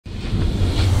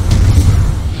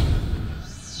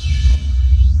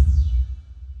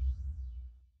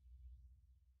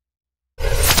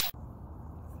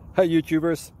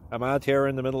YouTubers. I'm out here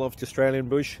in the middle of the Australian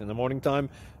bush in the morning time.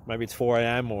 Maybe it's 4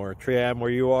 a.m. or 3 a.m. where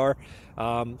you are.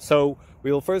 So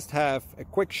we'll first have a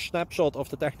quick snapshot of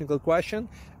the technical question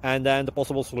and then the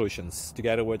possible solutions,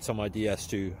 together with some ideas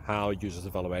to how users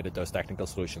evaluated those technical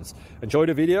solutions. Enjoy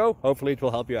the video. Hopefully it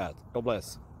will help you out. God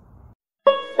bless.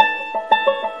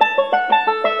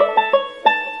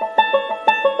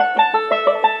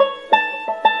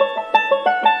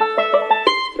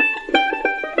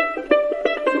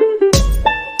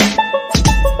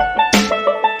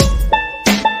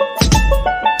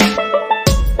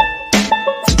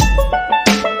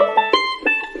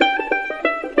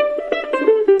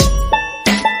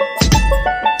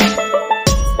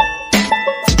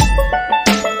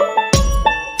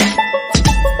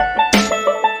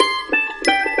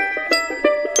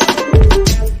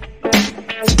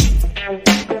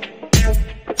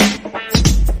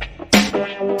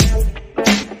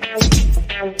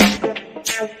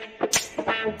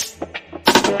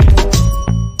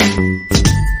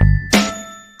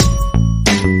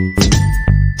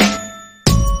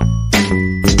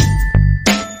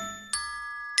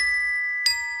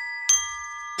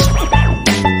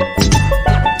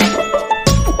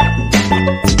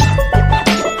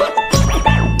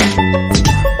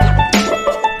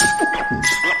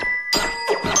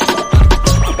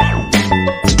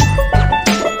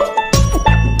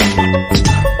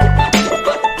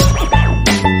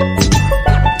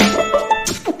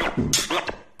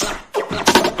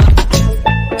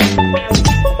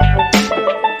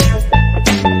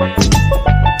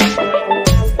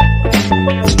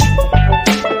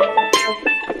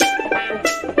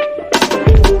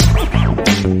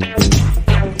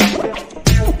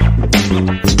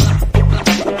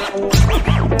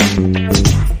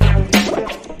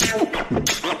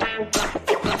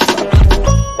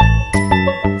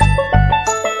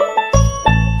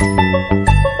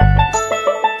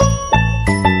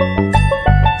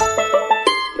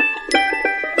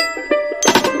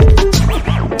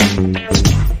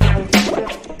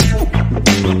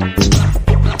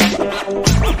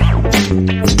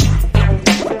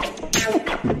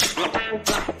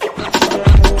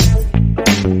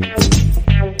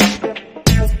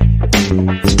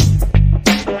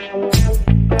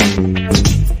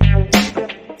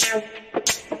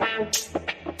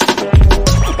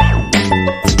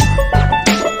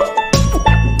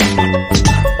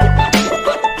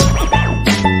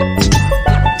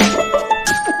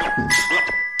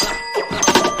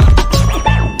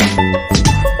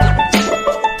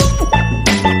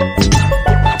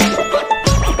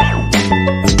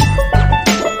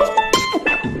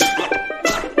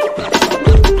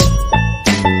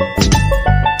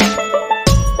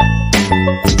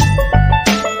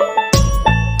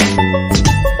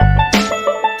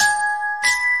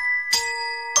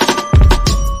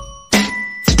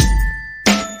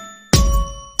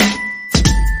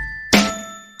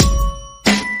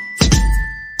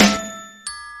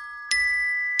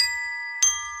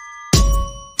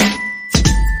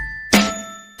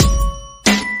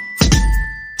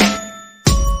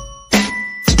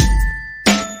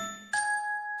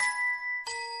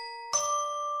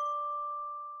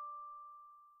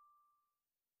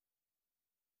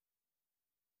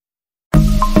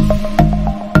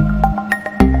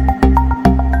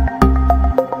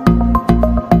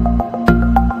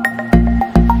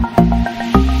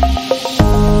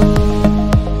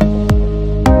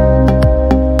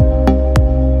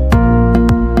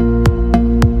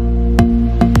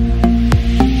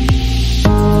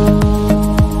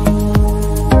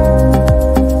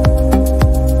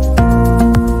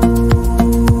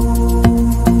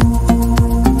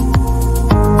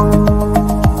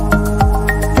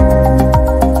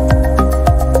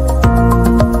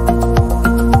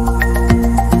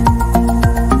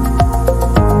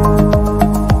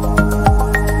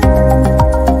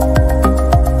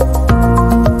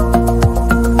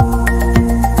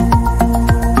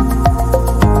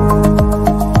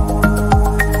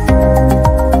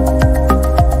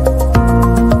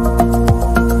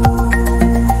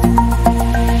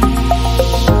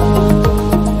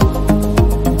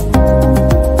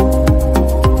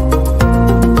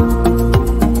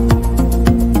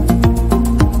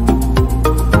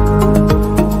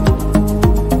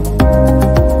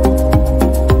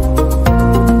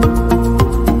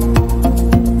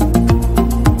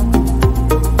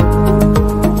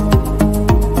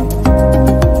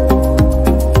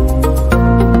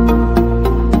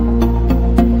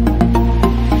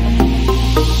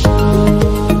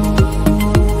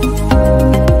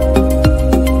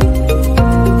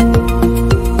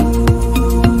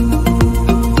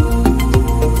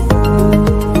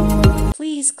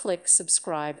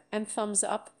 subscribe, and thumbs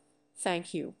up.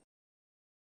 Thank you.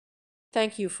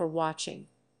 Thank you for watching.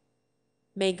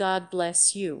 May God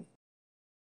bless you.